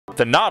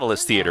the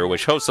Nautilus Theater,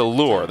 which hosts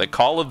Allure, the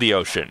Call of the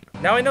Ocean.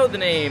 Now I know the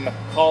name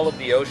Call of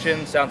the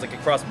Ocean sounds like a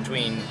cross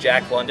between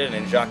Jack London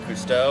and Jacques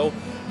Cousteau,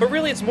 but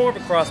really it's more of a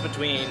cross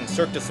between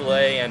Cirque du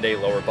Soleil and a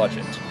lower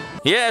budget.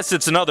 Yes,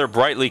 it's another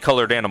brightly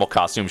colored animal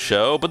costume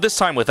show, but this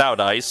time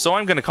without ice, so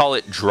I'm gonna call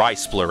it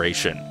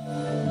Drysploration.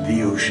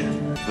 The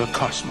ocean. The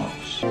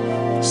cosmos.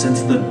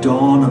 Since the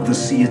dawn of the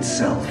sea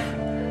itself,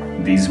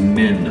 these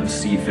men of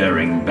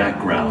seafaring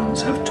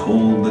backgrounds have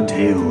told the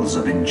tales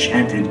of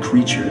enchanted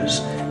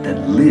creatures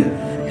that live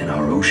in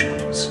our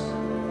oceans.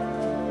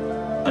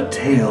 A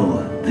tale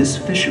this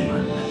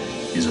fisherman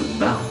is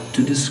about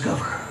to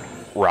discover.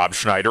 Rob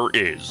Schneider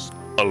is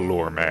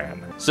Allure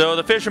Man. So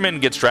the fisherman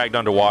gets dragged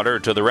underwater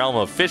to the realm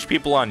of fish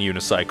people on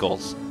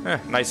unicycles.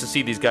 Nice to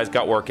see these guys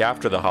got work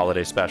after the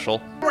holiday special.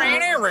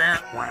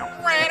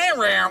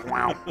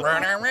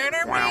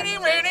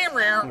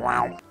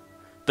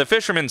 The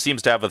fisherman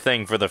seems to have a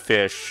thing for the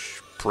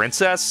fish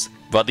princess,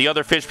 but the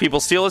other fish people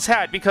steal his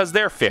hat because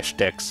they're fish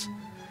dicks.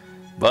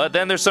 But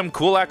then there's some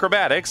cool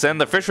acrobatics,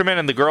 and the fisherman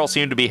and the girl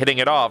seem to be hitting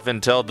it off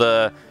until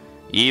the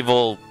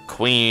evil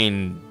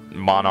queen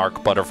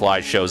monarch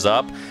butterfly shows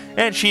up,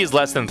 and she is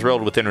less than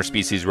thrilled with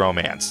interspecies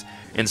romance.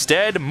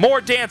 Instead,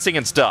 more dancing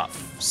and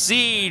stuff.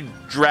 Sea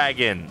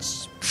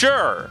dragons,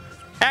 sure.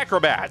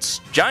 Acrobats,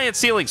 giant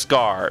ceiling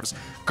scarves,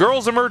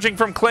 girls emerging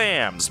from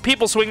clams,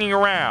 people swinging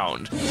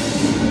around.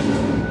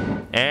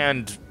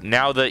 And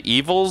now the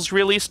evil's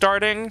really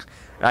starting,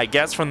 I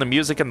guess from the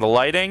music and the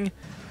lighting.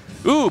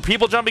 Ooh,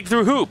 people jumping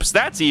through hoops,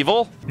 that's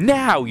evil.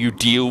 Now you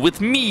deal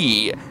with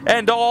me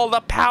and all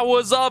the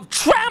powers of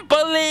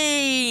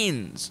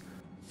trampolines!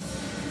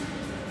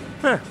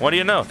 What do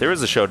you know, there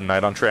is a show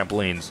tonight on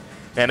trampolines.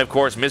 And of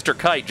course, Mr.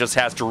 Kite just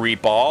has to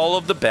reap all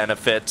of the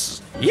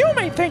benefits. You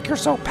may think you're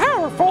so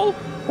powerful.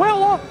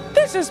 Well,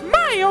 this is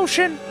my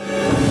ocean.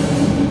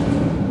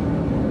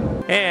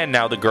 And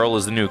now the girl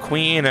is the new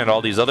queen, and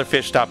all these other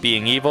fish stop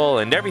being evil,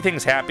 and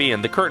everything's happy,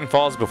 and the curtain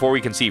falls before we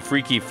can see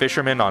freaky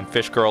fisherman on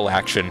fish girl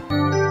action.